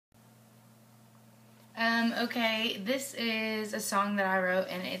Okay, this is a song that I wrote,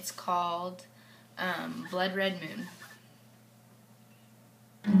 and it's called Blood Red Moon.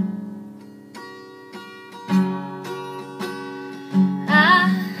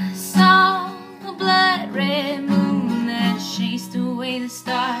 I saw a blood red moon that chased away the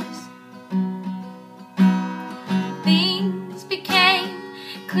stars. Things became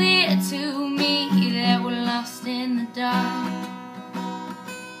clear to me that were lost in the dark.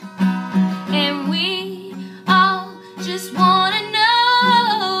 And we all just want to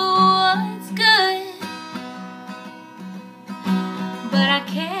know what's good, but I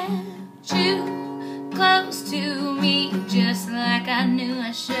kept you close to me just like I knew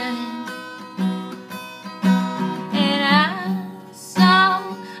I should. And I saw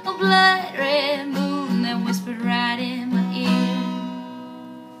a blood red moon that whispered right in my ear.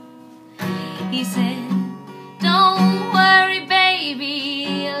 He said, "Don't worry,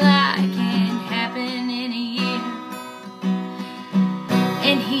 baby, a lot can happen in a year."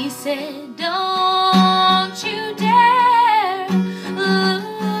 And he said, "Don't you dare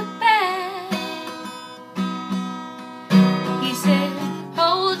look back." He said,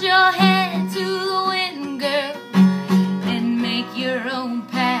 "Hold your head to the wind, girl, and make your own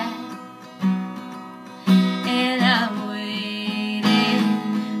path." And I waited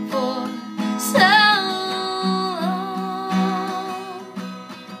for so long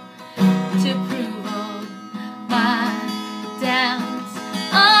to prove all my doubts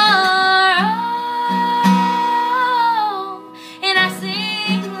are wrong. And I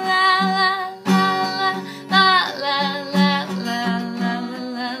sing la la la la la la la la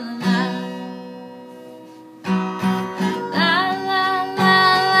la la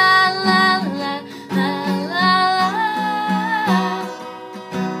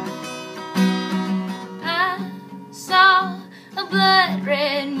I saw a blood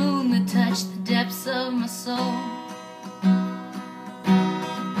red moon that touched the depths of my soul,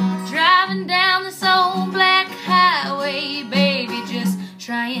 driving down this old black highway, baby, just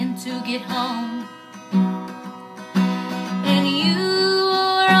trying to get home. And you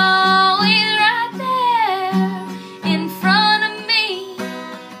were always right there in front of me,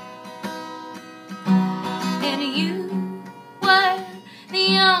 and you were the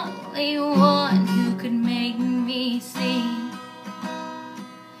only one who could make me see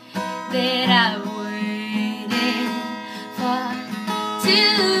that I